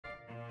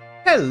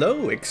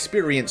Hello,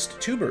 experienced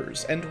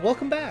tubers, and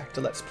welcome back to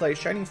Let's Play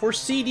Shining Force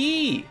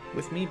CD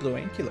with me,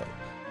 BlueAnkylo.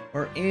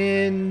 We're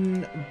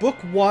in Book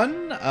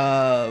 1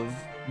 of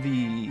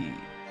the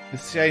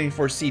Shining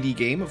Force CD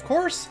game, of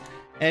course,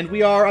 and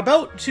we are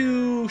about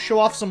to show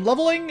off some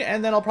leveling,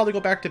 and then I'll probably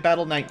go back to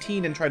Battle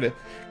 19 and try to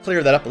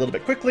clear that up a little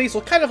bit quickly, so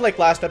kind of like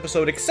last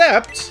episode,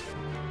 except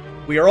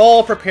we are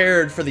all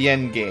prepared for the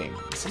end game.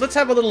 So let's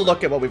have a little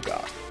look at what we've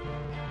got.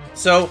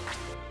 So,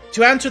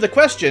 to answer the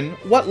question,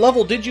 what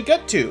level did you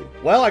get to?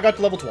 Well, I got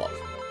to level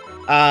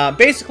 12.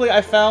 Basically,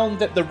 I found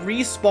that the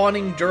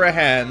respawning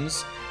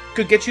Durahans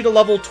could get you to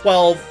level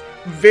 12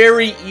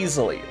 very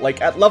easily.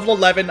 Like, at level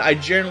 11, I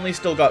generally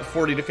still got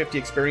 40 to 50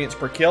 experience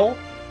per kill,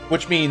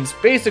 which means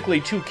basically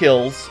 2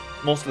 kills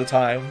most of the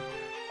time,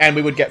 and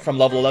we would get from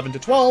level 11 to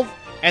 12,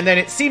 and then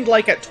it seemed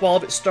like at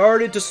 12 it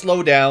started to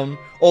slow down,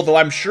 although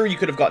I'm sure you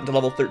could have gotten to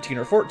level 13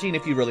 or 14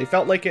 if you really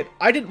felt like it.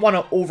 I didn't want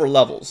to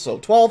over-level, so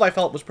 12 I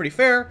felt was pretty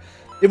fair.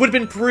 It would have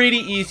been pretty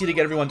easy to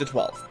get everyone to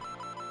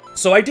 12.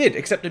 So I did,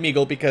 except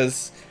Amigo,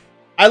 because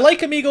I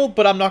like Amigo,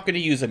 but I'm not going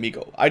to use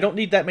Amigo. I don't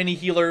need that many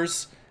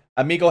healers.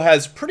 Amigo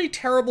has pretty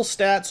terrible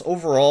stats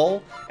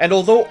overall, and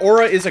although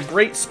Aura is a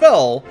great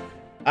spell,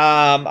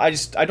 I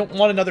don't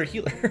want another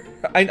healer.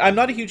 I'm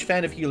not a huge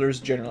fan of healers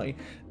generally.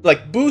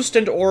 Like, Boost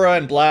and Aura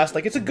and Blast,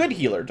 like, it's a good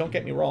healer, don't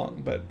get me wrong,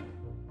 but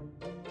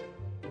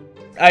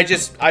I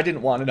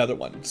didn't want another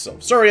one. So,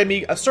 sorry,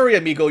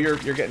 Amigo, you're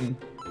getting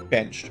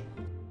benched.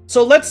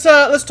 So let's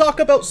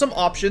talk about some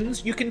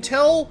options. You can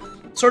tell,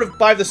 sort of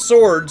by the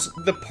swords,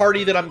 the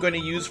party that I'm going to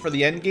use for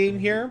the end game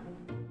here.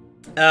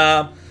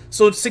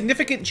 So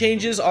significant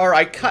changes are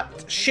I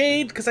cut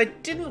Shade, because I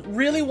didn't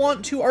really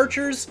want 2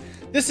 archers.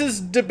 This is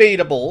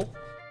debatable,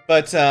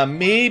 but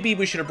maybe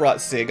we should have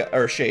brought Sig,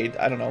 or Shade,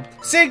 I don't know.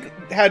 Sig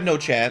had no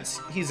chance,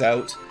 he's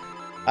out.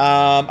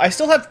 I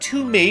still have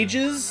 2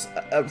 mages,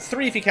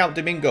 3 if you count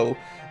Domingo.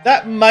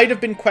 That might have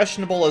been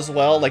questionable as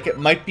well, like it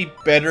might be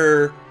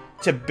better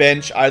to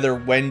bench either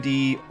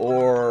Wendy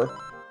or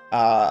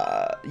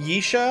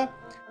Yisha.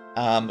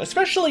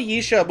 Especially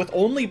Yisha with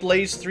only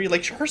Blaze 3,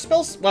 like her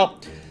spells, well,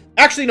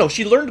 actually no,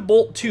 she learned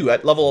Bolt 2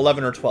 at level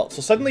 11 or 12,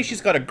 so suddenly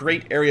she's got a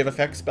great area of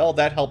effect spell,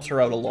 that helps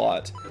her out a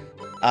lot.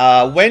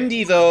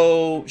 Wendy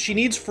though, she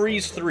needs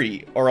Freeze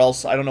 3, or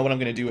else I don't know what I'm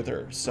going to do with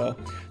her, so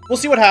we'll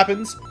see what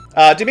happens.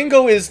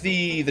 Domingo is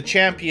the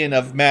champion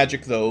of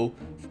magic though,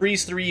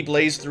 Freeze 3,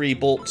 Blaze 3,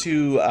 Bolt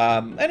 2,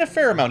 and a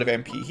fair amount of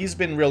MP, he's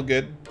been real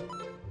good.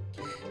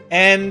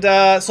 And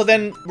so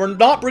then we're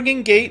not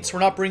bringing Gates, we're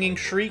not bringing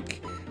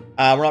Shriek,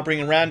 we're not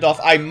bringing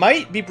Randolph. I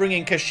might be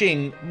bringing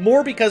Kashing,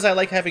 more because I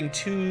like having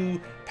 2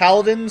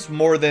 paladins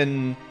more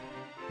than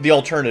the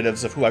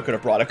alternatives of who I could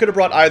have brought. I could have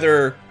brought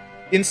either,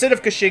 instead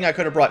of Kashing, I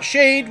could have brought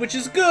Shade, which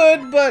is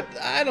good, but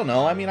I don't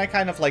know. I mean, I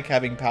kind of like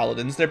having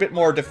paladins. They're a bit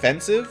more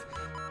defensive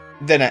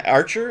than an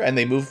archer, and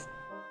they move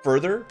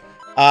further.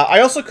 I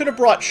also could have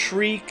brought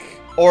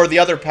Shriek or the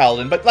other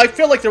paladin, but I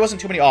feel like there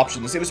wasn't too many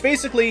options. It was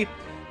basically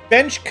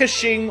bench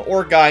Kashing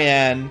or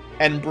Gaian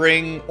and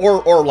bring,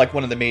 or like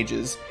one of the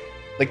mages.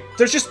 Like,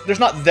 there's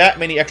not that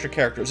many extra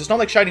characters. It's not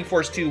like Shining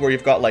Force 2 where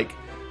you've got like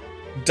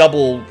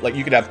double, like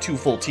you could have 2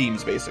 full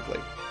teams basically.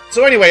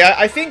 So anyway,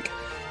 I think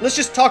let's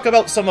just talk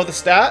about some of the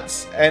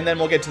stats and then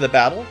we'll get to the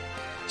battle.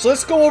 So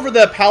let's go over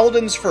the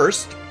paladins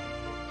first.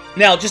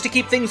 Now, just to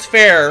keep things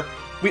fair,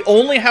 we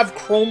only have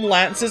Chrome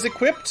Lances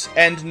equipped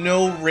and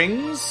no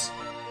rings.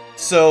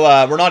 So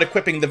we're not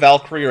equipping the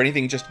Valkyrie or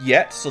anything just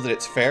yet so that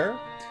it's fair.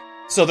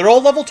 So they're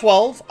all level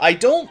 12. I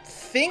don't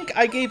think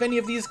I gave any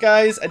of these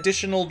guys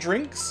additional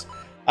drinks.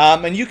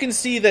 And you can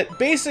see that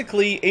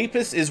basically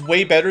Apis is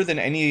way better than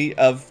any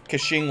of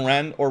Kashing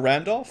or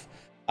Randolph.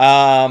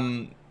 I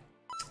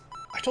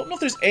don't know if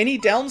there's any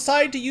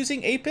downside to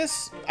using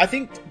Apis. I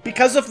think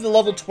because of the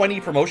level 20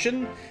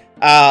 promotion,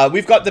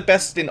 we've got the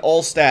best in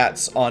all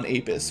stats on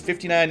Apis.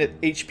 59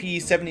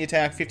 HP, 70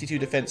 attack, 52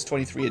 defense,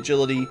 23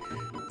 agility.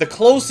 The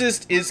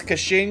closest is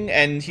Kashing,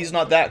 and he's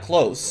not that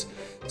close.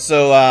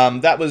 So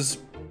that was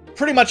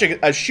pretty much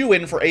a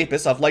shoe-in for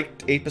Apis. I've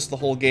liked Apis the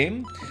whole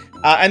game.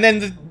 And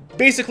then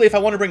basically, if I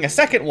want to bring a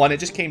second one, it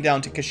just came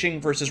down to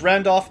Kashing versus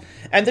Randolph.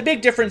 And the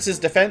big difference is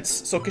defense.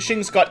 So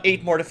Kashing's got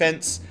 8 more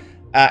defense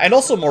and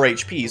also more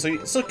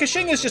HP. So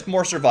Kashing is just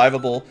more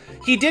survivable.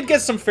 He did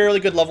get some fairly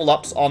good level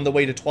ups on the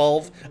way to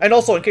 12. And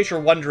also, in case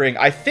you're wondering,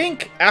 I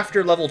think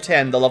after level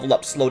 10, the level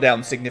ups slow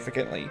down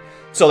significantly.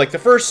 So like the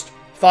first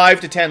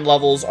 5 to 10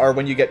 levels are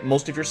when you get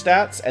most of your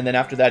stats, and then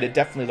after that it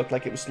definitely looked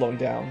like it was slowing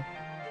down.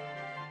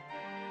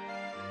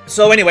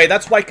 So anyway,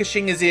 that's why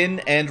Kashing is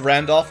in and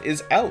Randolph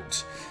is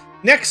out.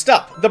 Next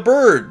up, the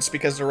birds,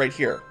 because they're right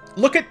here.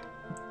 Look at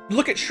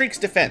Shriek's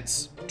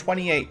defense,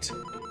 28.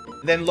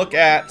 Then look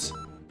at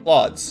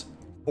Claude's,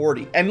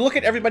 40. And look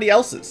at everybody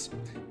else's.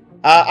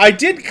 I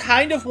did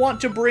kind of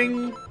want to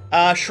bring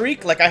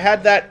Shriek, like I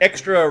had that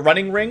extra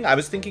running ring. I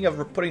was thinking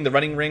of putting the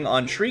running ring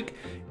on Shriek,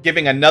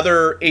 giving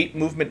another 8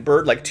 movement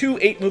bird, like 2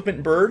 8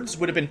 movement birds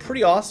would have been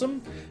pretty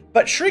awesome.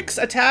 But Shriek's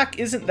attack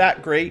isn't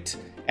that great,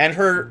 and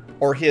her,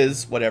 or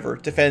his, whatever,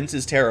 defense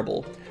is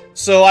terrible.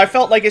 So I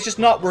felt like it's just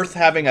not worth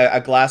having a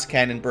glass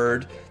cannon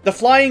bird. The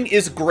flying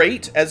is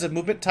great as a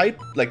movement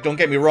type. Like, don't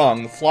get me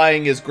wrong, the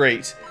flying is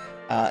great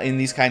in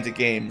these kinds of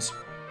games.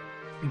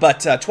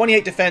 But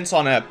 28 defense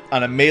on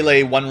a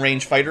melee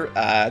one-range fighter,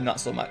 not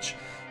so much.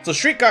 So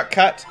Shriek got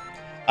cut.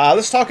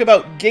 Let's talk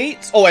about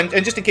Gates. Oh, and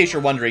just in case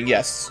you're wondering,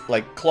 yes,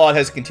 like, Claude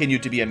has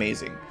continued to be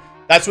amazing.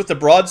 That's with the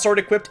broadsword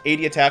equipped,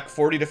 80 attack,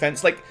 40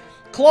 defense. Like,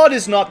 Claude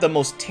is not the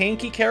most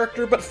tanky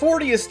character, but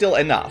 40 is still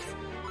enough.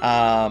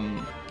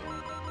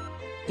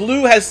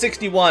 Blue has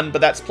 61, but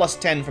that's plus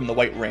 10 from the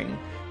white ring.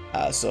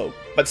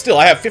 But still,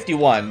 I have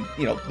 51.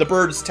 You know, the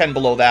bird's 10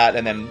 below that,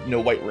 and then no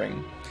white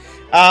ring.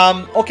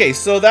 Okay,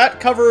 so that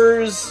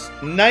covers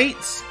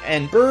knights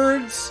and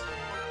birds.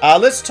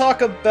 Let's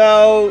talk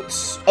about...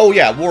 Oh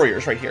yeah,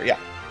 warriors right here, yeah.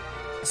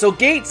 So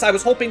Gates, I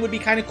was hoping would be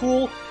kind of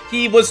cool.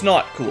 He was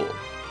not cool.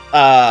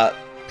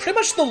 Pretty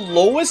much the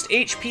lowest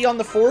HP on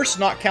the force,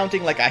 not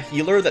counting like a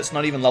healer that's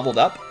not even leveled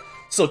up.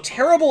 So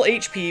terrible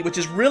HP, which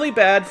is really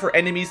bad for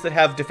enemies that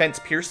have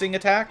defense-piercing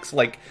attacks,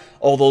 like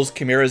all those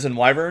chimeras and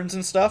wyverns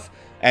and stuff.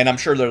 And I'm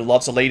sure there are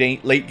lots of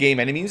late-game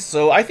enemies.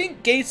 So I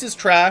think Gates is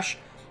trash.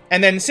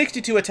 And then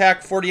 62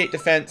 attack, 48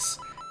 defense,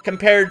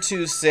 compared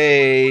to,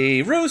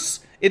 say,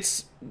 Roos,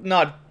 it's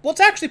not... Well, it's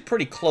actually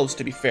pretty close,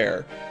 to be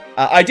fair.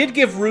 I did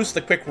give Roos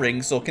the quick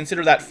ring, so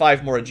consider that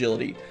 5 more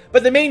agility.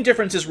 But the main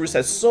difference is Roos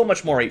has so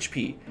much more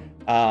HP.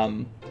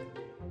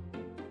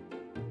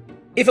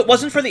 If it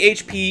wasn't for the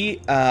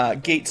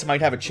HP, Gates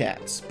might have a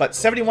chance. But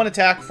 71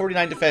 attack,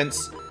 49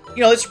 defense,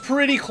 you know, it's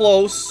pretty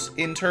close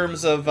in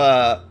terms of...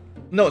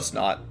 No, it's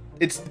not.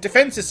 Its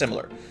defense is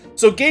similar.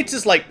 So Gates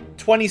is like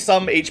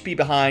 20-some HP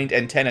behind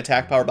and 10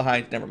 attack power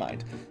behind. Never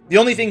mind. The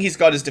only thing he's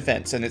got is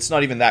defense, and it's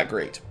not even that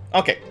great.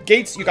 Okay,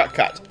 Gates, you got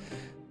cut.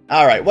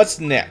 Alright, what's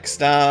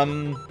next?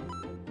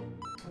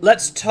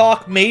 Let's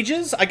talk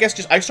mages. I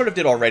guess I sort of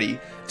did already.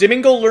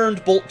 Domingo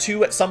learned Bolt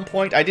 2 at some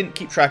point. I didn't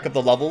keep track of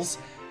the levels.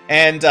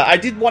 And I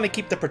did want to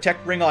keep the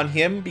Protect Ring on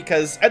him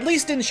because, at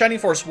least in Shining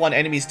Force 1,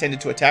 enemies tended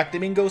to attack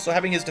Domingo, so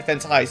having his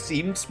defense high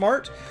seemed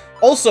smart.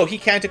 Also, he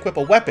can't equip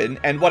a weapon,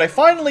 and what I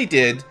finally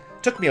did,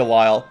 took me a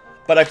while,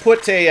 but I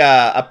put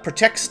a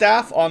Protect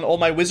Staff on all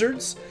my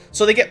wizards,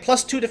 so they get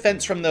plus 2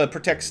 defense from the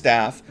Protect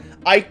Staff.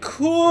 I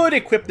could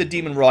equip the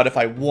Demon Rod if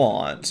I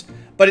want,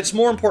 but it's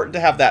more important to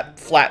have that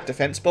flat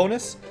defense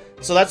bonus,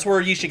 so that's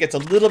where Yisha gets a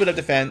little bit of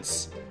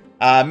defense.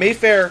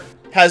 Mayfair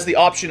has the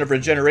option of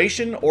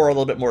regeneration or a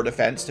little bit more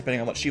defense, depending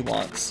on what she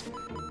wants.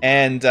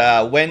 And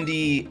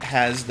Wendy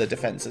has the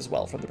defense as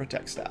well from the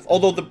Protect Staff.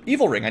 Although the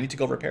Evil Ring, I need to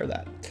go repair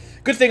that.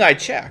 Good thing I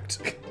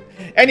checked.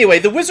 Anyway,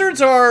 the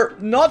wizards are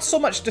not so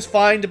much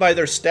defined by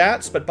their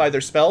stats, but by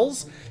their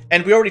spells.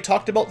 And we already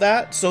talked about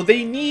that. So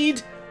they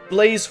need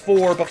Blaze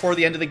 4 before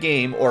the end of the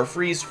game, or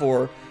Freeze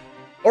 4,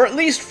 or at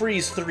least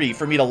Freeze 3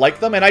 for me to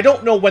like them. And I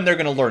don't know when they're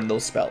going to learn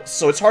those spells.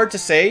 So it's hard to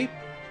say.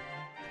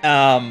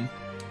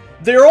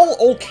 They're all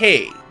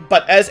okay,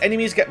 but as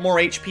enemies get more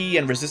HP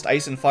and resist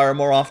ice and fire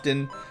more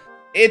often,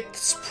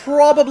 it's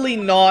probably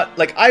not...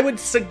 Like, I would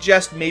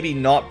suggest maybe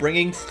not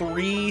bringing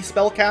 3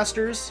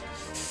 spellcasters,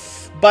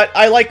 but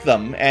I like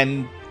them,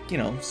 and, you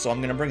know, so I'm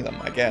going to bring them,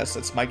 I guess.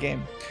 It's my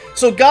game.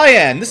 So,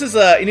 Gaian, this is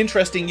an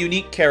interesting,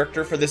 unique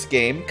character for this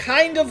game.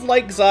 Kind of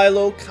like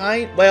Xylo,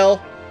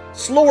 well,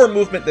 slower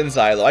movement than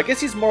Xylo. I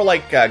guess he's more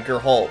like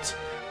Geralt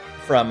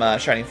from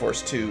Shining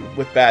Force 2,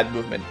 with bad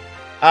movement.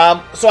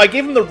 So I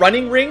gave him the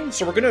running ring,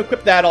 so we're going to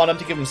equip that on him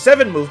to give him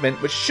 7 movement,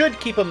 which should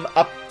keep him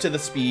up to the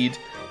speed.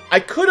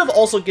 I could have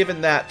also given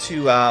that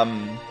to, I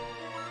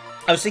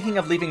was thinking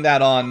of leaving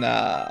that on,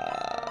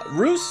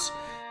 Roos,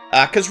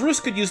 because Roos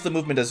could use the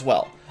movement as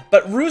well.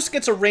 But Roos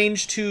gets a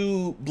range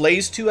 2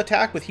 Blaze 2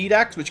 attack with Heat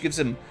Axe, which gives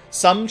him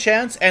some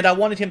chance, and I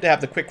wanted him to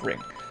have the quick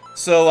ring.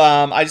 So,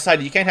 I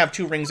decided you can't have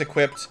 2 rings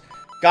equipped.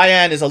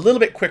 Gaian is a little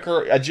bit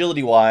quicker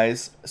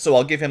agility-wise, so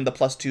I'll give him the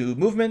plus 2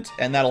 movement,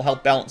 and that'll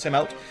help balance him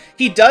out.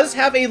 He does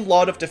have a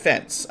lot of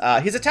defense.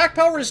 His attack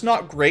power is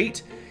not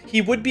great. He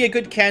would be a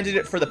good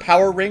candidate for the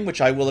power ring,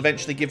 which I will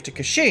eventually give to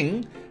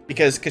Kashing,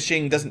 because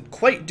Kashing doesn't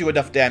quite do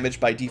enough damage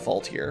by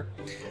default here.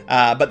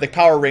 But the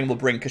power ring will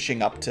bring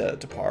Kashing up to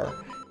par.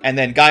 And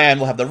then Gaian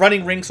will have the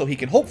running ring, so he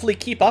can hopefully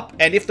keep up,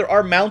 and if there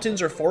are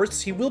mountains or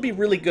forests, he will be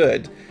really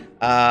good.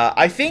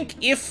 I think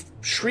if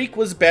Shriek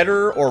was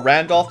better or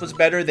Randolph was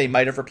better, they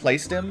might have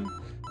replaced him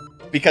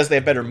because they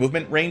have better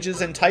movement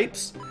ranges and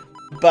types.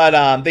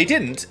 But they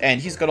didn't,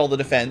 and he's got all the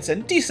defense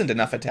and decent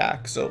enough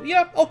attack. So,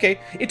 yeah, okay.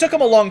 It took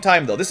him a long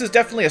time, though. This is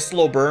definitely a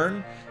slow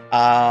burn.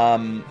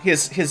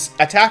 His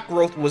attack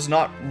growth was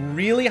not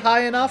really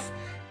high enough,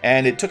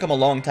 and it took him a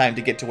long time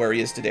to get to where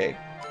he is today.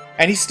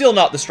 And he's still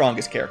not the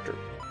strongest character.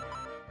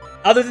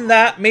 Other than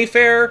that,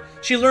 Mayfair,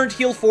 she learned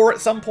Heal 4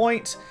 at some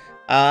point.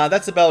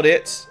 That's about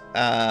it.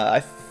 I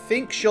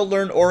think she'll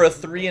learn Aura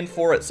 3 and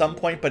 4 at some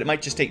point, but it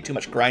might just take too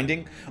much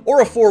grinding.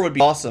 Aura 4 would be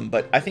awesome,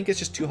 but I think it's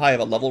just too high of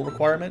a level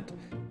requirement.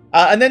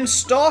 And then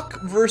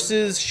Stock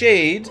versus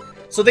Shade.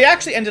 So they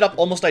actually ended up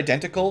almost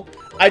identical.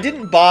 I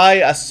didn't buy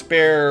a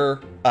spare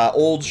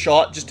old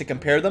shot just to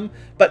compare them,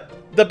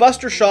 but the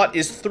Buster Shot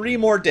is 3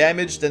 more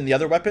damage than the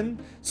other weapon.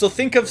 So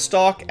think of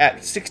stock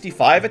at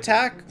 65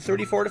 attack,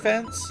 34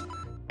 defense.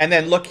 And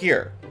then look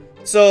here.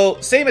 So,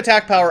 same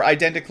attack power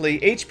identically,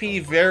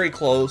 HP very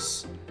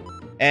close.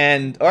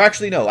 And, or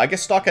actually no, I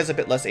guess stock has a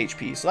bit less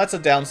HP. So that's a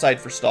downside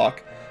for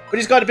stock. But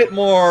he's got a bit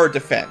more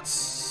defense.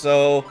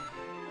 So,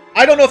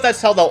 I don't know if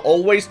that's how they'll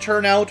always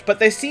turn out, but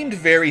they seemed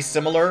very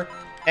similar.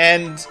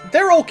 And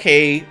they're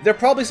okay. They're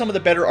probably some of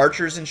the better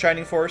archers in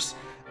Shining Force.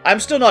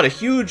 I'm still not a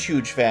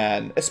huge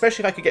fan,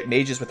 especially if I could get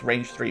mages with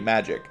range 3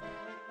 magic.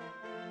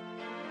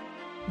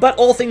 But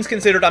all things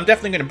considered, I'm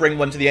definitely going to bring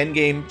one to the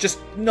endgame, just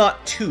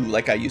not 2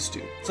 like I used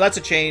to. So that's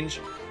a change.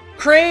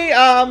 Cray,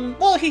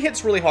 well, he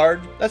hits really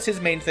hard. That's his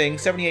main thing.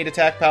 78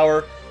 attack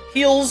power.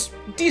 Heals,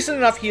 decent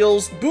enough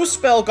heals. Boost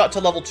spell got to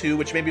level 2,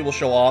 which maybe we'll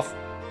show off.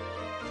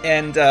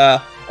 And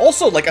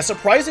also, like, a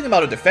surprising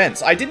amount of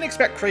defense. I didn't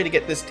expect Cray to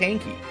get this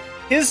tanky.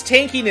 His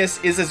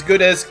tankiness is as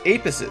good as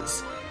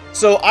Apus's.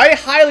 So I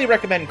highly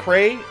recommend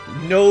Cray,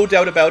 no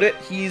doubt about it.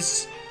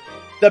 He's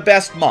the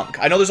best monk.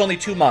 I know there's only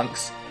 2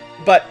 monks,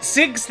 but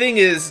Sig's thing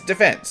is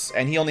defense,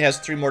 and he only has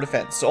 3 more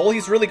defense. So all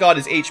he's really got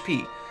is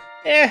HP.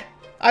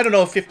 I don't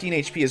know if 15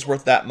 HP is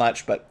worth that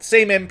much, but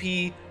same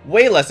MP,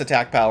 way less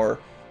attack power,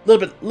 a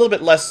little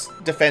bit less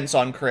defense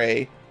on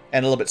Cray,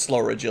 and a little bit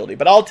slower agility.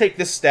 But I'll take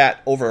this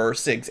stat over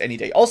Sig's any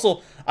day.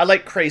 Also, I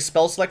like Cray's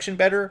spell selection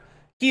better.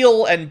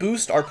 Heal and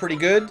boost are pretty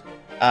good.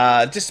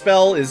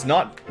 Dispel is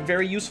not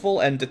very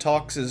useful, and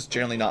Detox is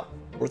generally not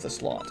worth a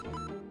slot.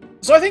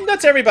 So I think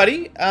that's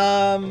everybody.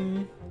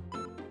 Yeah,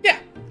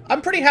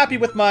 I'm pretty happy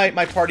with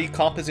my party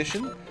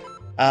composition.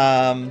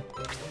 I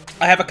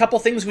have a couple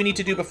things we need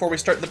to do before we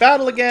start the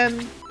battle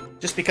again,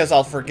 just because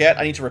I'll forget.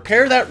 I need to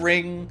repair that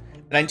ring,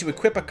 and I need to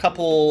equip a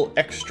couple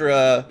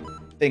extra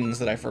things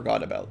that I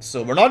forgot about.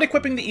 So we're not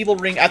equipping the evil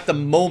ring at the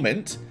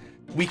moment.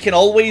 We can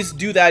always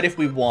do that if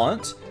we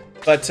want.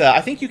 But I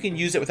think you can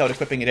use it without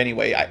equipping it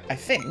anyway, I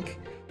think.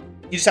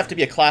 You just have to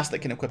be a class that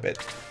can equip it.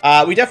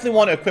 We definitely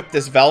want to equip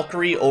this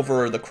Valkyrie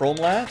over the Chrome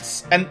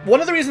Lance. And one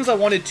of the reasons I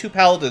wanted 2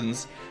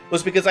 Paladins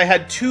was because I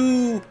had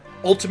 2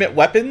 ultimate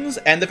weapons,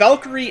 and the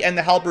Valkyrie and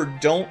the Halberd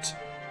don't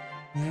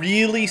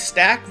really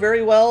stack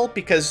very well,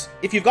 because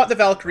if you've got the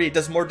Valkyrie, it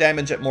does more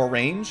damage at more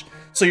range,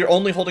 so you're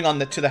only holding on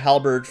to the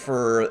Halberd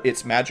for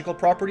its magical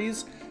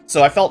properties.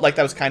 So I felt like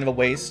that was kind of a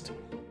waste.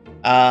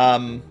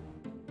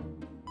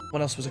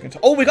 What else was I going to...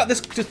 Oh, we got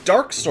this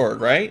Dark Sword,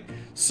 right?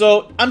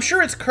 So, I'm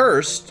sure it's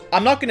cursed.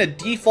 I'm not going to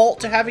default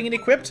to having it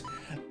equipped,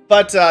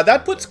 but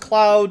that puts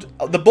Cloud...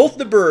 both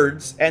the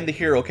birds and the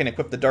hero can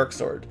equip the Dark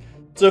Sword.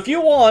 So if you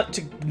want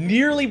to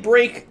nearly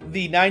break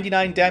the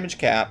 99 damage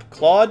cap,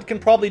 Claude can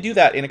probably do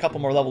that in a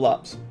couple more level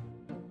ups.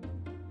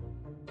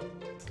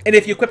 And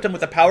if you equipped him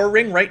with a power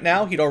ring right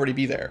now, he'd already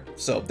be there.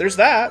 So there's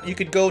that. You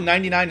could go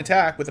 99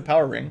 attack with a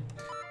power ring.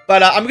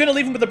 But I'm going to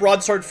leave him with the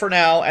broadsword for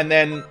now, and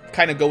then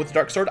kind of go with the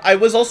dark sword. I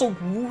was also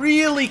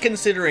really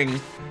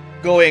considering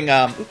going,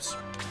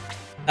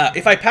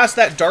 if I pass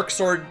that dark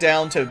sword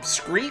down to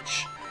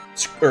Screech,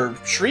 or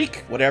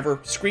Shriek, whatever,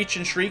 Screech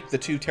and Shriek, the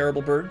 2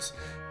 terrible birds,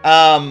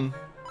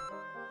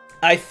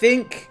 I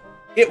think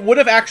it would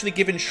have actually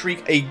given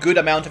Shriek a good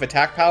amount of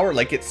attack power.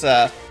 Like it's,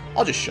 I'll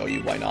just show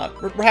you, why not?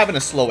 We're having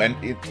a slow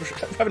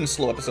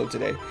episode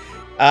today.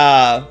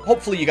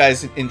 Hopefully you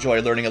guys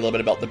enjoy learning a little bit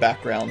about the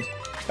background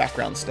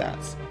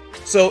stats.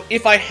 So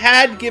if I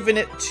had given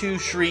it to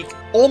Shriek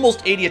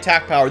almost 80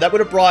 attack power, that would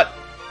have brought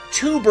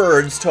 2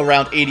 birds to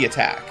around 80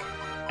 attack.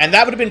 And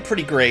that would have been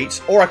pretty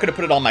great. Or I could have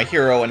put it on my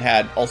hero and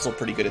had also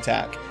pretty good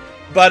attack.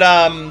 But,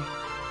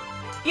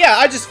 yeah,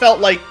 I just felt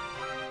like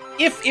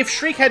if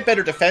Shriek had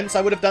better defense,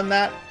 I would have done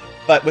that.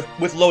 But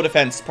with low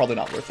defense, probably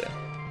not worth it.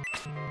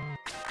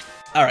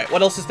 Alright,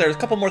 what else is there? There's a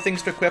couple more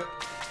things to equip.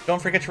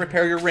 Don't forget to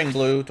repair your ring,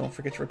 Blue. Don't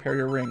forget to repair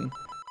your ring.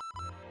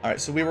 Alright,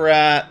 so we were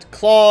at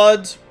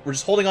Claude. We're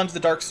just holding on to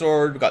the Dark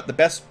Sword. We got the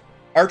best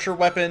archer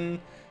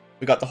weapon.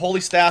 We got the Holy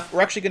Staff.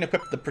 We're actually going to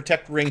equip the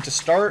Protect Ring to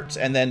start,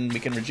 and then we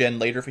can regen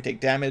later if we take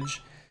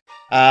damage.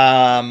 We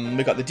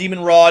got the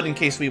Demon Rod in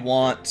case we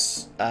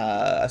want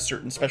a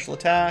certain special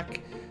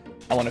attack.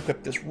 I want to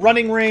equip this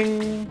Running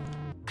Ring.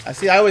 I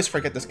always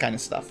forget this kind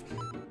of stuff.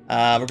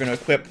 We're going to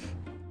equip...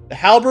 The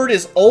Halberd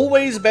is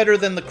always better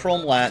than the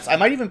Chrome Lance. I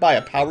might even buy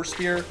a Power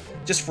Spear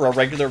just for a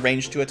regular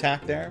range 2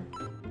 attack there.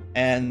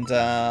 And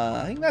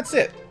I think that's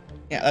it.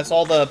 Yeah, that's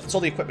all the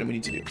equipment we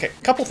need to do. Okay,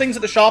 a couple things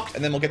at the shop,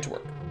 and then we'll get to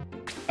work.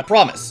 I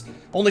promise.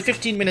 Only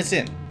 15 minutes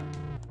in.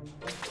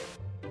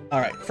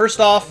 Alright, first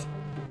off,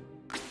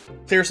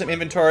 clear some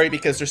inventory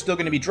because there's still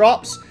going to be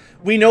drops.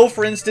 We know,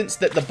 for instance,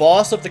 that the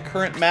boss of the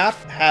current map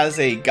has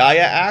a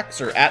Gaia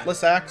axe, or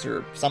Atlas axe,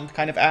 or some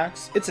kind of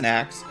axe. It's an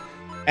axe,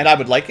 and I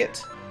would like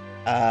it.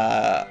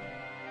 What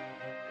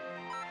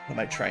am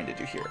I trying to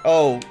do here?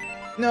 Oh,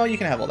 no, you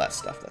can have all that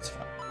stuff. That's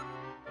fine.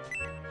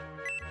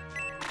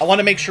 I want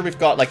to make sure we've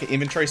got, like, an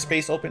inventory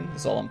space open.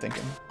 That's all I'm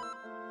thinking.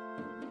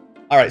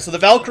 Alright, so the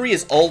Valkyrie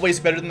is always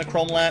better than the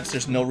Chrome Lance.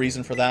 There's no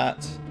reason for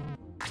that.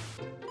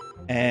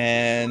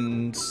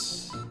 And...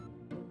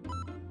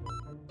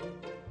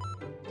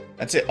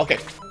 that's it. Okay.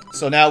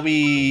 So now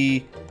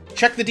we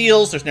check the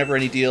deals. There's never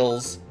any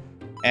deals.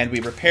 And we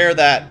repair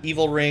that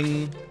evil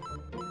ring.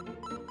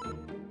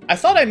 I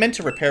thought I meant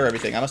to repair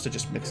everything. I must have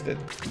just mixed it.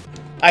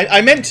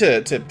 I meant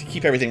to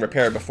keep everything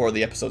repaired before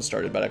the episode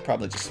started, but I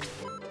probably just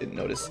didn't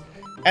notice.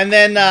 And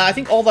then I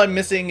think all that I'm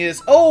missing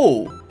is...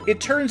 Oh! It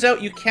turns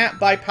out you can't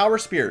buy power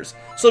spears.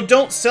 So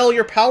don't sell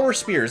your power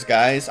spears,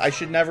 guys. I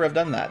should never have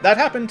done that. That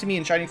happened to me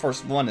in Shining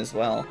Force 1 as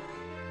well.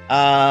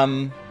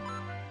 So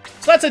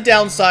that's a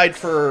downside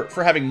for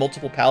having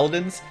multiple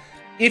paladins.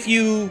 If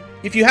you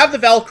have the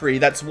Valkyrie,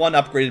 that's one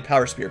upgraded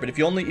power spear. But if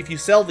you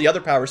sell the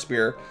other power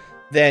spear,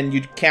 then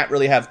you can't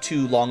really have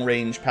 2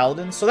 long-range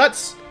paladins. So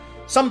that's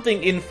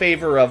something in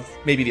favor of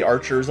maybe the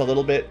archers a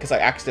little bit, because I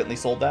accidentally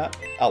sold that.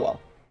 Oh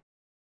well.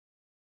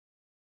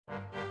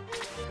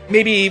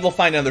 Maybe we'll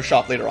find another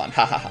shop later on.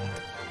 Ha ha ha.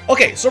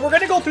 Okay, so we're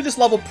going to go through this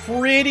level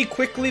pretty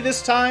quickly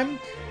this time.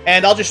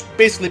 And I'll just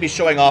basically be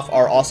showing off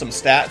our awesome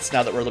stats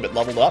now that we're a little bit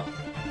leveled up.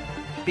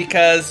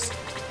 Because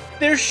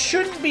there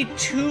shouldn't be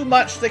too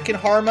much that can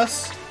harm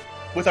us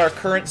with our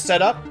current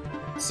setup.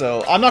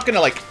 So I'm not going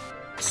to, like,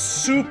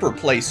 super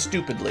play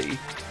stupidly.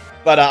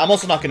 But I'm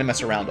also not going to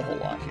mess around a whole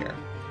lot here.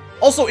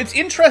 Also, it's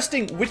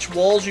interesting which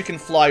walls you can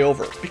fly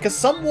over. Because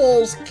some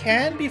walls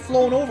can be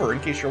flown over, in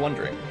case you're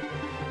wondering.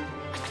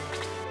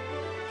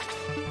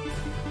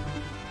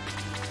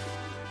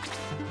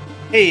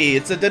 Hey,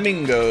 it's a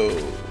Domingo.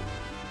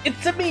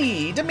 It's a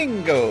me,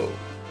 Domingo.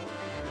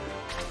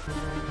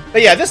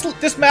 But yeah,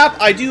 this map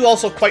I do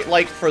also quite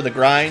like for the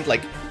grind.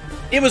 Like,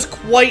 it was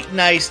quite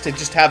nice to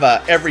just have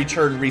a every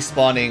turn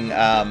respawning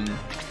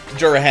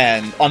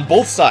Durahan on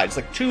both sides.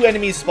 Like 2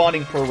 enemies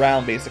spawning per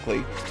round,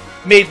 basically.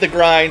 Made the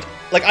grind.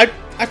 Like,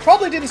 I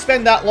probably didn't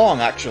spend that long,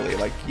 actually.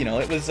 Like, you know,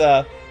 it was,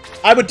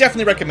 I would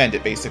definitely recommend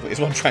it, basically, is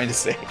what I'm trying to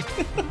say.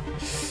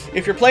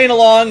 If you're playing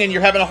along and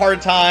you're having a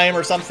hard time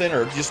or something,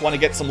 or you just want to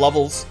get some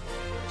levels,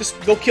 just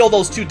go kill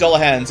those 2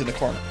 Dullahans in the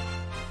corner.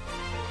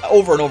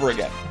 Over and over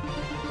again.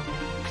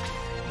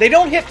 They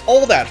don't hit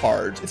all that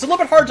hard. It's a little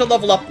bit hard to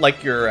level up,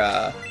 like,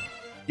 your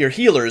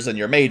healers and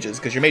your mages,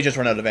 because your mages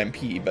run out of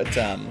MP, but,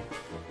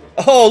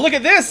 Oh, look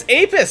at this!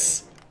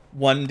 Apis!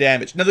 1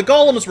 damage. Now, the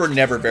golems were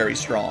never very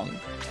strong,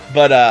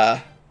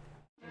 but,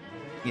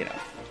 you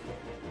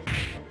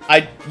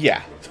know.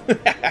 Yeah.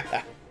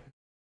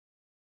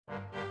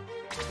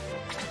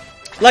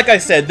 Like I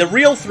said, the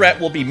real threat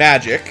will be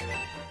magic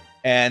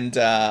and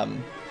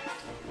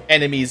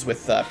enemies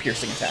with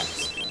piercing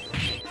attacks.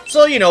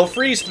 So, you know,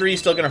 freeze 3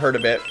 is still going to hurt a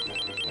bit.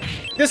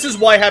 This is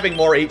why having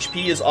more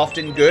HP is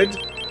often good,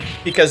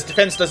 because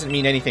defense doesn't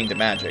mean anything to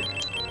magic.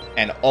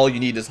 And all you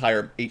need is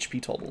higher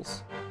HP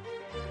totals.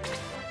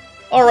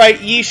 Alright,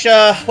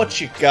 Yisha,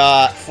 what you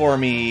got for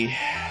me?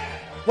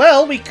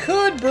 Well, we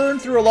could burn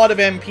through a lot of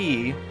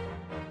MP.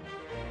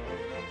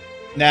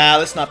 Nah,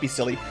 let's not be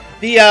silly.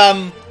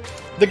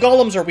 The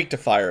golems are weak to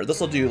fire. This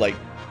will do, like,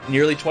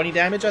 nearly 20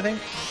 damage, I think.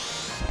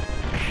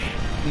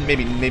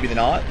 Maybe they're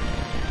not.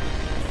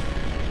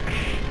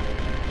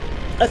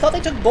 I thought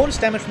they took bonus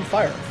damage from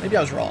fire. Maybe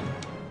I was wrong.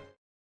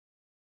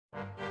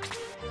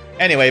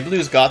 Anyway,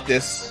 Blue's got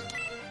this.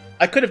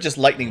 I could have just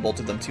lightning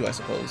bolted them too, I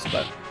suppose,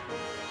 but...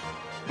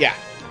 Yeah.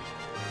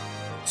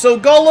 So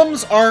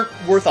golems aren't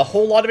worth a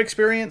whole lot of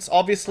experience,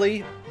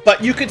 obviously.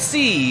 But you could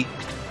see,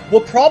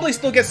 we'll probably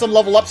still get some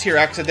level ups here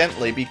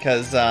accidentally,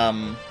 because,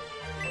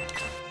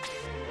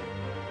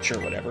 Sure,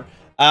 whatever.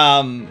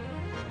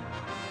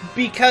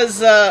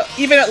 Because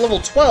even at level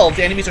 12,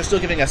 the enemies are still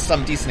giving us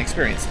some decent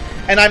experience.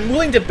 And I'm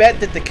willing to bet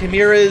that the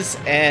Chimeras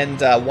and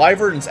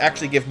Wyverns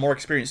actually give more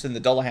experience than the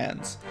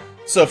Dullahans.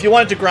 So if you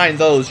wanted to grind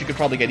those, you could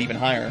probably get even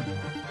higher.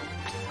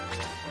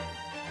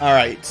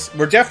 Alright,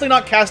 we're definitely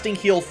not casting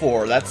Heal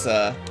 4. That's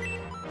a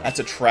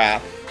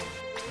trap.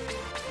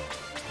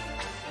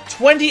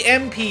 20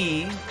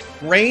 MP,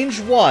 range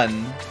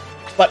 1,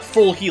 but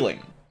full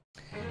healing.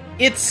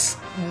 It's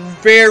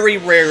very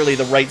rarely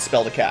the right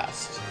spell to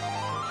cast.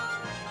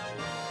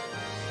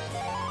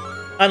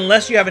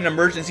 Unless you have an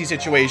emergency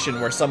situation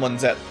where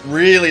someone's at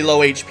really low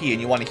HP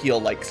and you want to heal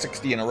like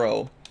 60 in a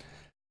row.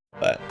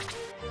 But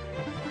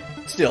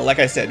still, like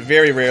I said,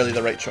 very rarely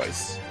the right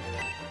choice.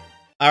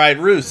 Alright,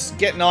 Roos,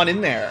 getting on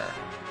in there.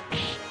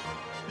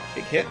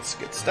 Big hits,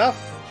 good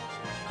stuff.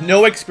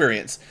 No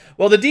experience.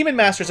 Well, the Demon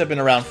Masters have been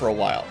around for a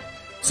while.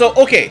 So,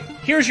 okay,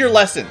 here's your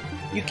lesson.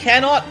 You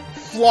cannot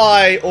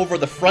fly over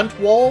the front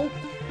wall,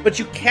 but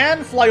you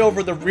can fly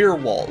over the rear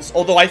walls.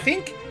 Although I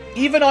think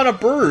even on a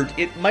bird,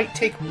 it might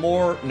take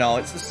more... No,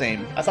 it's the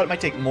same. I thought it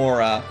might take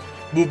more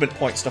movement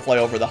points to fly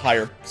over the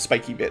higher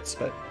spiky bits,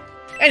 but...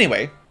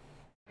 Anyway.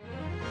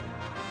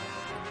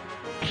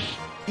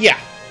 Yeah.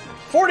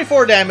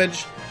 44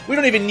 damage. We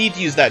don't even need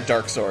to use that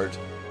Dark Sword.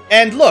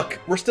 And look,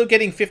 we're still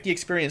getting 50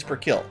 experience per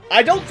kill.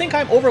 I don't think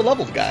I'm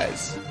over-leveled,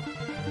 guys.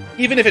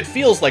 Even if it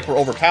feels like we're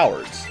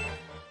overpowered.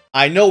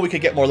 I know we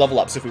could get more level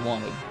ups if we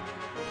wanted.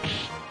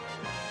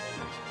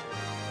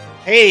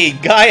 Hey,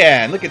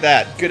 Gaian! Look at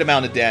that. Good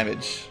amount of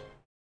damage.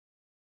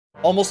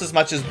 Almost as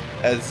much as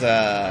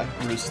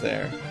Roos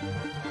there.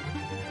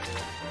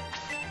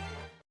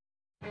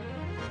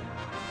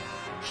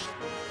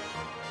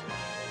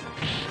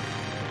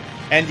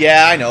 And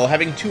yeah, I know,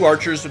 having 2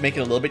 archers would make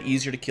it a little bit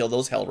easier to kill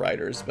those Hell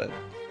Riders, but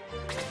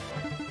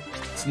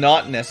it's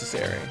not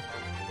necessary.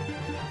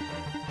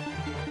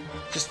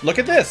 Just look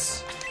at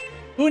this.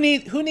 Who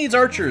needs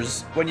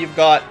archers when you've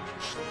got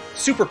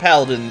super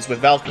paladins with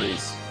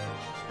Valkyries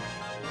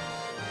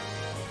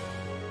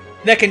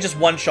that can just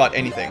one-shot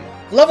anything?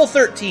 Level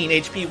 13,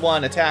 HP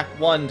 1, attack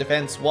 1,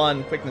 defense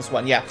 1, quickness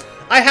 1. Yeah,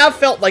 I have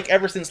felt like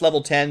ever since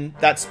level 10,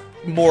 that's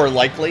more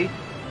likely.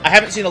 I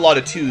haven't seen a lot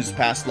of 2s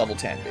past level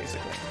 10,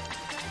 basically.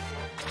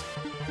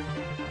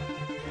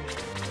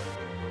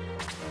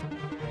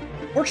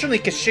 Fortunately,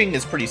 Kashing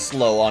is pretty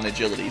slow on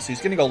agility, so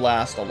he's going to go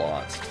last a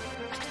lot.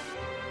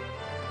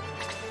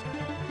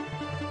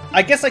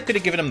 I guess I could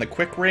have given him the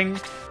quick ring,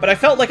 but I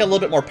felt like a little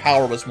bit more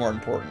power was more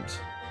important.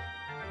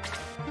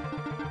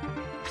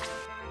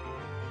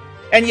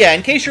 And yeah,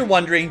 in case you're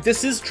wondering,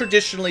 this is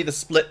traditionally the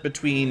split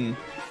between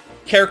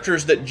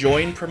characters that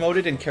join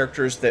promoted and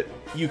characters that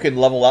you can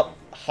level up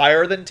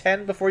higher than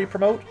 10 before you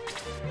promote.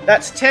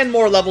 That's 10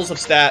 more levels of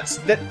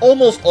stats that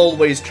almost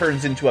always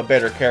turns into a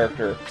better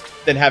character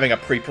than having a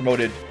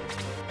pre-promoted,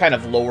 kind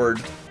of lowered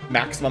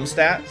maximum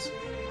stats.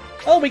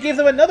 Oh, we gave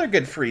them another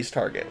good freeze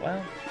target.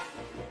 Well,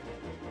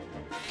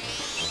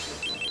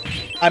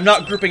 I'm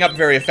not grouping up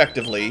very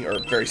effectively, or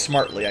very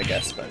smartly, I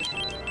guess, but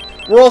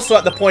we're also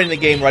at the point in the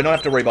game where I don't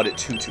have to worry about it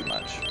too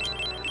much.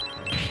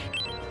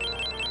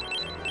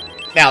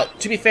 Now,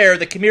 to be fair,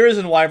 the Chimeras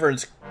and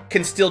Wyverns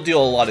can still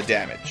deal a lot of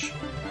damage.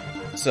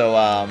 So,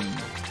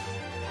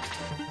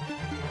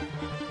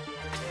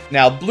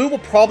 now, Blue will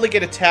probably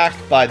get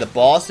attacked by the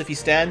boss if he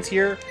stands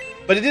here,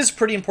 but it is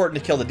pretty important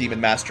to kill the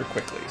Demon Master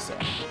quickly, so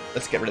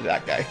let's get rid of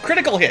that guy.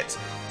 Critical hit!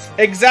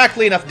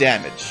 Exactly enough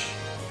damage.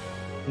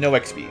 No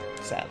XP,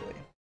 sadly.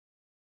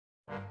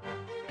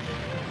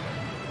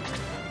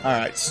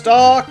 Alright,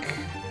 stock.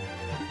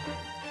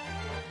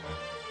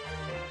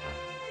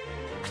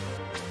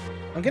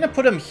 I'm gonna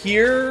put him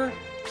here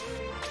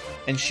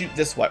and shoot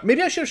this wyvern.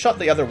 Maybe I should have shot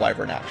the other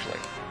wyvern, actually.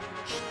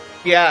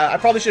 Yeah, I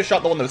probably should have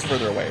shot the one that was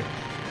further away.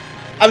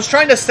 I was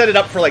trying to set it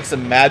up for, like,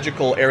 some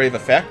magical area of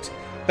effect,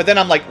 but then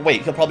I'm like,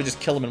 wait, he'll probably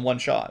just kill him in one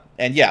shot.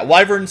 And yeah,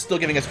 Wyvern's still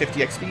giving us 50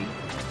 XP.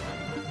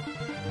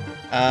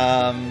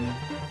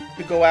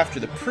 We go after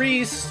the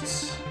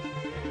priest.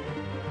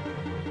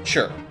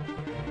 Sure.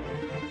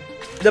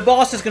 The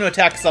boss is going to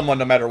attack someone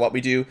no matter what we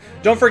do.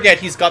 Don't forget,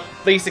 he's got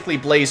basically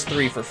Blaze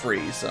 3 for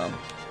free, so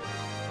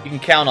you can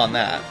count on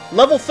that.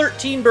 Level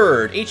 13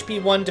 bird,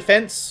 HP 1,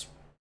 defense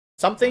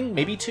something,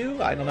 maybe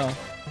 2? I don't know.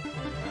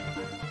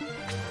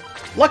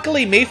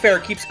 Luckily, Mayfair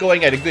keeps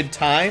going at a good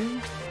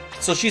time,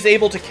 so she's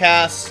able to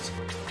cast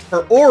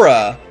her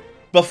aura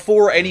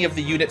before any of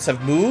the units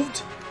have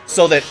moved,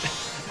 so that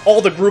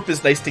all the group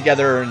is nice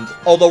together, and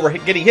although we're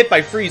getting hit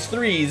by freeze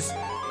 3s,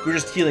 we're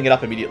just healing it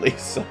up immediately,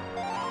 so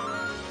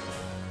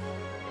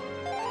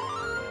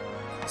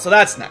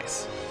that's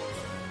nice.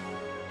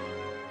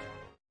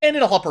 And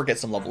it'll help her get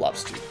some level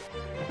ups, too.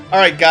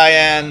 Alright,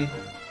 Gaian.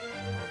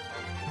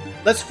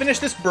 Let's finish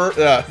this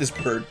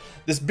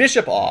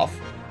bishop off.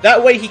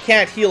 That way he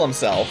can't heal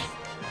himself.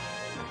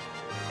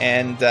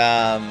 And,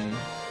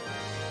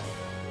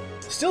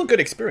 still good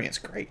experience.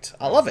 Great.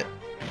 I love it.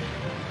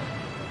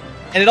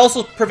 And it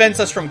also prevents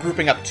us from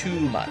grouping up too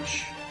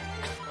much.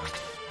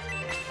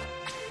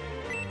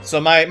 So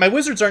my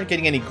wizards aren't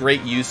getting any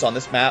great use on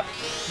this map.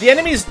 The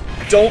enemies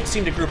don't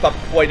seem to group up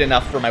quite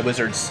enough for my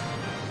wizards.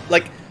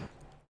 Like,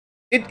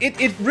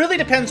 it really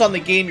depends on the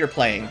game you're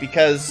playing,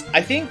 because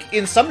I think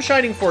in some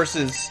Shining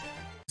Forces,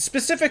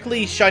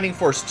 specifically Shining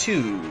Force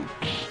 2,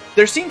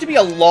 there seem to be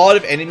a lot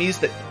of enemies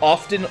that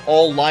often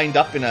all lined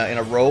up in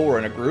a row or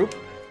in a group.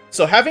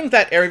 So having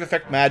that area of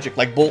effect magic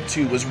like Bolt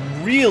 2 was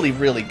really,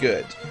 really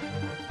good.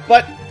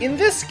 But in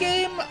this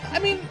game, I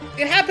mean,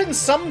 it happens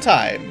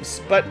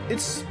sometimes, but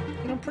it's,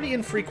 you know, pretty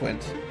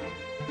infrequent.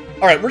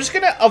 Alright, we're just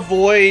gonna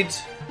avoid...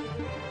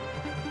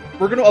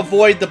 We're gonna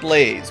avoid the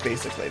blaze,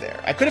 basically, there.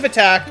 I could have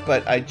attacked,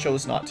 but I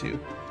chose not to.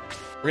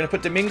 We're gonna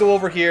put Domingo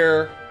over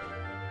here.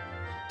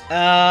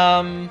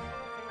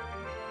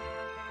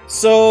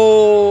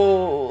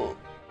 So...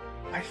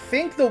 I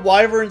think the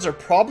wyverns are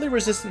probably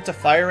resistant to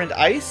fire and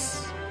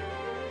ice.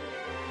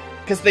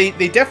 Because they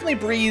definitely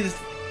breathe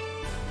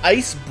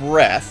ice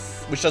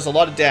breath, which does a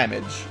lot of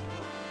damage.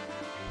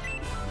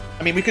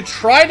 I mean, we could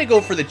try to go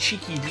for the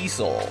cheeky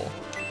diesel.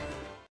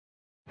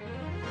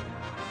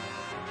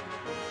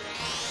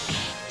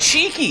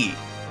 Cheeky!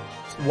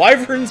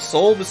 Wyvern's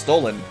soul was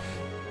stolen.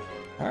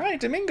 Alright,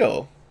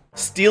 Domingo.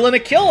 Stealing a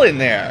kill in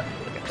there.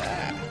 Look at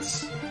that.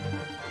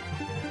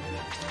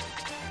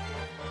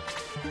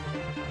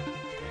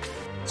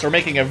 So we're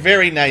making a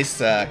very nice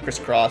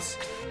crisscross.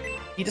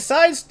 He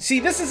decides... See,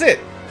 this is it.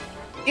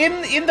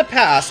 In the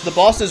past, the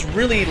bosses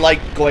really like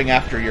going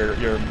after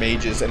your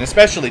mages, and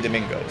especially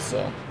Domingo,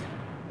 so...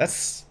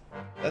 That's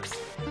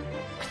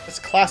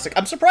classic.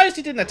 I'm surprised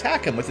he didn't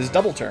attack him with his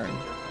double turn.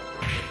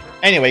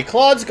 Anyway,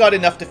 Claude's got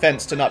enough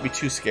defense to not be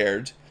too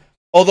scared.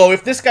 Although,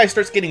 if this guy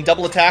starts getting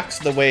double attacks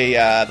the way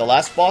the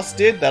last boss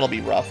did, that'll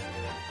be rough.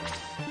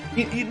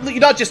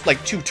 Not just,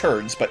 like, 2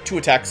 turns, but 2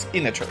 attacks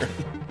in a turn.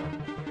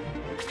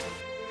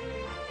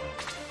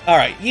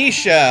 Alright,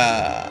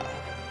 Yisha!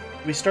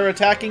 We start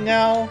attacking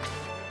now?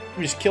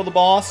 We just kill the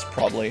boss?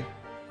 Probably.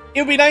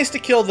 It would be nice to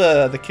kill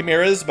the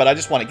chimeras, but I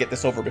just want to get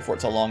this over before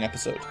it's a long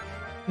episode.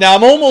 Now,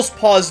 I'm almost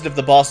positive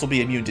the boss will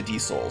be immune to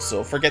D-Soul,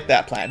 so forget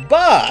that plan.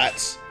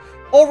 But...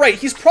 alright,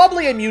 he's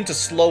probably immune to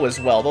slow as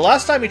well. The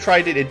last time we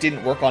tried it, it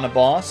didn't work on a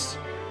boss.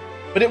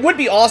 But it would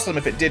be awesome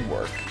if it did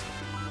work.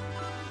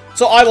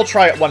 So I will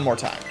try it one more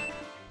time.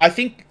 I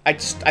think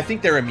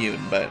they're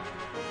immune, but...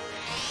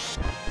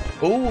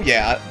 oh,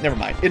 yeah, never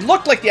mind. It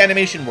looked like the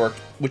animation worked,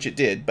 which it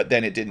did, but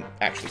then it didn't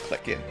actually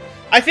click in.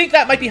 I think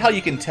that might be how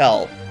you can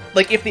tell.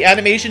 Like, if the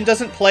animation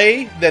doesn't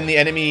play, then the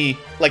enemy,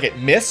 like, it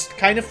missed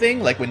kind of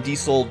thing. Like, when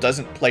D-Soul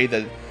doesn't play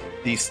the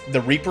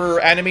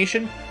Reaper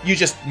animation, you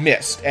just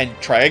missed, and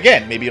try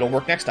again. Maybe it'll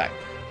work next time.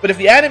 But if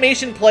the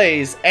animation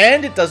plays,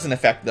 and it doesn't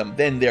affect them,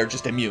 then they're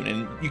just immune,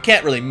 and you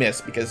can't really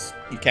miss, because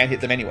you can't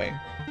hit them anyway.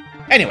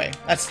 Anyway,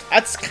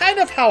 that's kind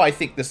of how I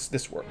think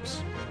this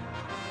works.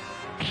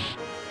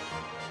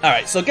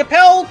 Alright, so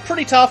Gapel,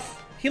 pretty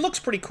tough. He looks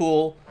pretty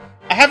cool.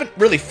 I haven't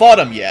really fought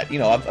him yet. You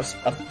know, I've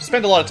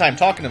spent a lot of time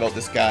talking about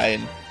this guy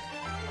and,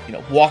 you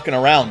know, walking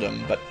around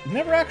him, but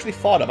never actually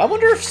fought him. I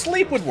wonder if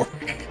sleep would work.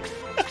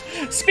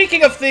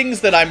 Speaking of things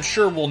that I'm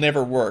sure will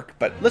never work,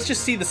 but let's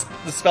just see the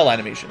spell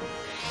animation.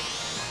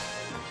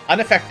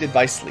 Unaffected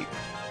by sleep.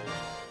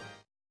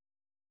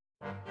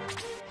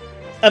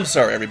 I'm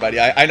sorry, everybody.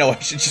 I know I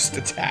should just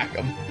attack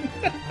him.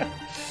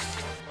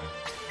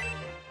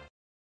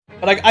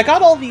 But I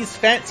got all these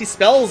fancy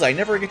spells I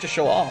never get to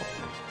show off.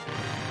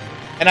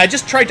 And I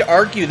just tried to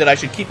argue that I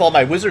should keep all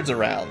my wizards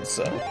around,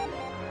 so...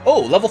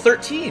 oh, level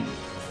 13.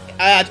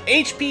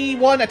 HP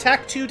 1,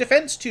 attack 2,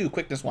 defense 2,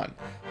 quickness 1.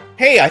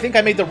 Hey, I think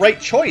I made the right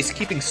choice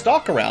keeping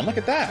stock around. Look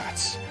at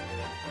that.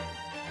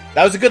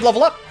 That was a good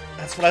level up.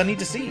 That's what I need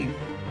to see.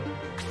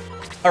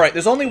 Alright,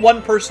 there's only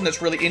one person that's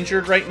really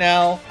injured right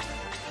now.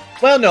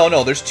 Well,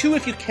 no, there's two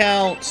if you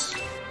count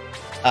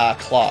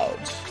Cloud.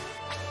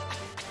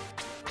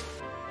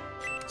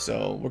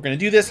 So, we're gonna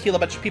do this, heal a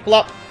bunch of people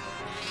up.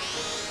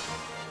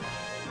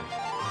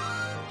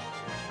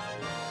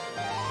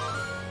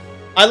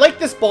 I like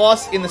this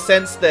boss in the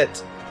sense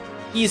that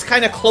he's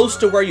kind of close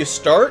to where you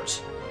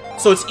start,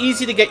 so it's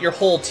easy to get your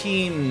whole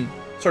team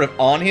sort of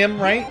on him,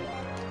 right?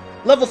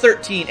 Level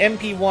 13,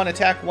 MP 1,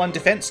 attack 1,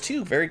 defense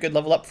 2. Very good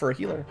level up for a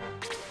healer.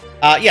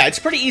 Yeah, it's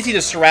pretty easy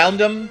to surround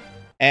him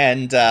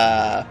and,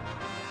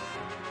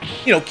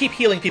 you know, keep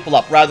healing people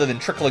up rather than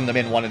trickling them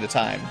in one at a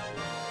time.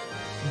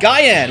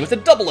 Gaian with a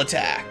double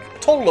attack. A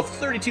total of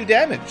 32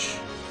 damage.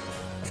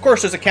 Of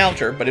course, there's a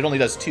counter, but it only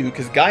does 2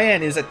 because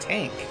Gaian is a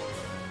tank.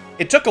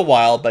 It took a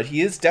while, but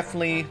he is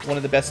definitely one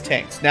of the best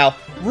tanks. Now,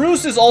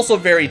 Roos is also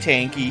very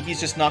tanky. He's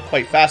just not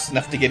quite fast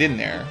enough to get in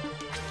there.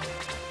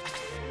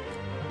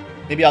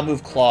 Maybe I'll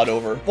move Claude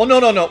over. Well,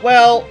 no.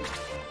 Well,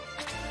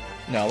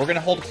 no, we're going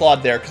to hold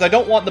Claude there, because I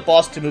don't want the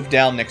boss to move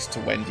down next to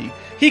Wendy.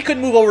 He could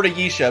move over to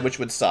Yisha, which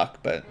would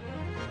suck, but...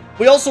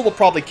 we also will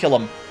probably kill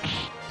him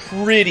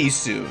pretty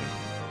soon.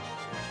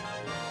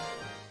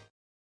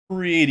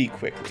 Pretty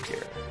quickly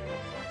here.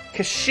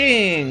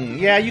 Kashing!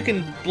 Yeah, you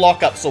can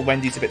block up so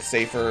Wendy's a bit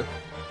safer.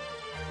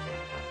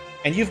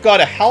 And you've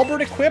got a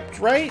halberd equipped,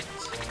 right?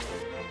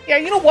 Yeah,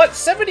 you know what?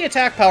 70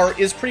 attack power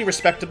is pretty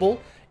respectable.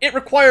 It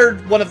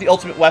required one of the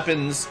ultimate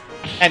weapons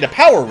and a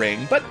power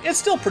ring, but it's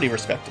still pretty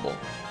respectable.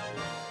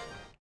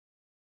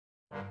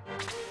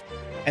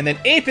 And then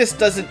Apis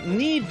doesn't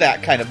need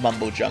that kind of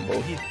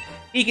mumbo-jumbo.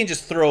 He can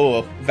just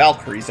throw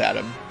Valkyries at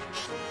him.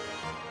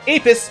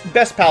 Apis,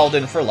 best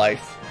paladin for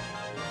life.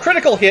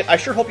 Critical hit. I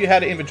sure hope you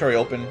had an inventory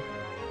open.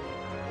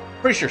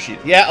 Pretty sure she...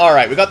 yeah,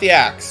 alright, we got the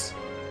axe.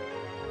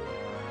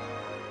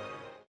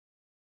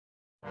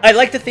 I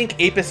like to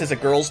think Apis is a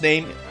girl's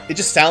name. It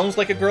just sounds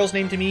like a girl's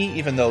name to me,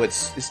 even though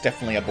it's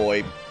definitely a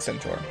boy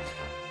centaur.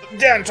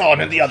 Danton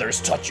and the others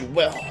taught you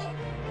well.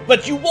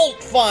 But you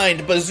won't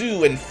find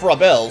Bazoo and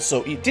Frabel,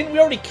 so... didn't we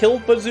already kill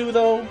Bazoo,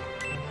 though?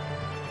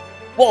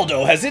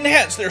 Waldo has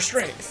enhanced their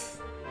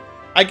strength.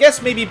 I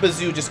guess maybe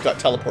Bazoo just got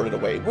teleported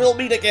away. We'll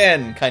meet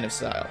again, kind of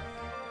style.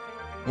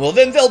 Well,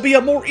 then there'll be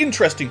a more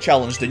interesting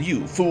challenge than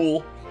you,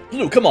 fool.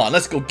 Blue, come on,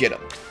 let's go get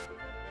him.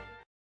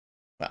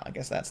 Well, I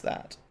guess that's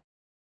that.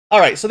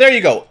 Alright, so there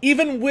you go.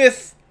 Even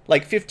with,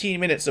 like, 15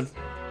 minutes of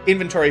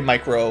inventory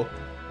micro,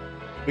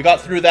 we got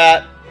through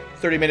that.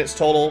 30 minutes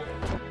total.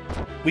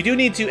 We do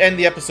need to end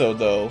the episode,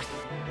 though.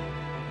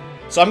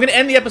 So I'm going to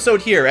end the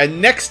episode here,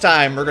 and next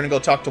time we're going to go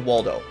talk to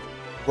Waldo.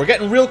 We're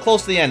getting real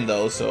close to the end,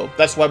 though, so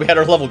that's why we had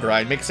our level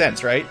grind. Makes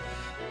sense, right?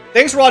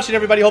 Thanks for watching,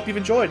 everybody. Hope you've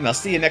enjoyed, and I'll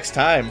see you next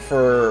time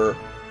for...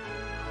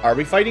 are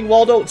we fighting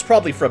Waldo? It's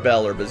probably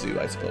Frabel or Bazoo,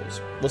 I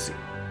suppose. We'll see.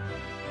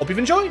 Hope you've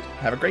enjoyed.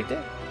 Have a great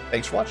day.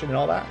 Thanks for watching and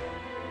all that.